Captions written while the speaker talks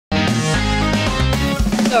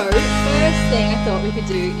So, first thing I thought we could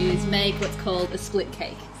do is make what's called a split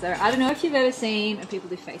cake. So, I don't know if you've ever seen when people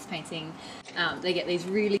do face painting, they get these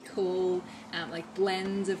really cool like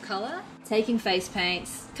blends of colour. Taking face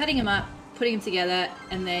paints, cutting them up, putting them together,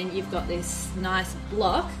 and then you've got this nice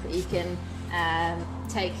block that you can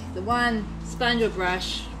take the one sponge or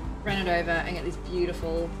brush, run it over, and get this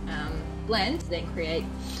beautiful blend, then create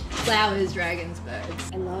flowers, dragons, birds.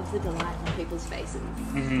 I love the delight on people's faces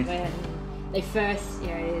when they first,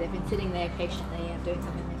 they've been sitting there patiently and doing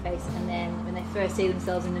something in their face, and then when they first see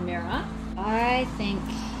themselves in the mirror, I think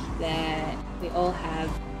that we all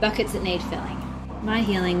have buckets that need filling. My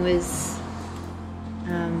healing was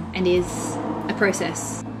and is a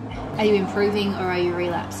process. Are you improving or are you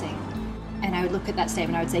relapsing? And I would look at that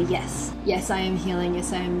statement, I would say yes. Yes, I am healing,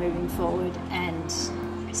 yes, I am moving forward, and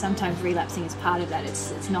sometimes relapsing is part of that.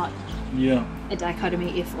 It's not a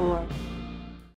dichotomy if or.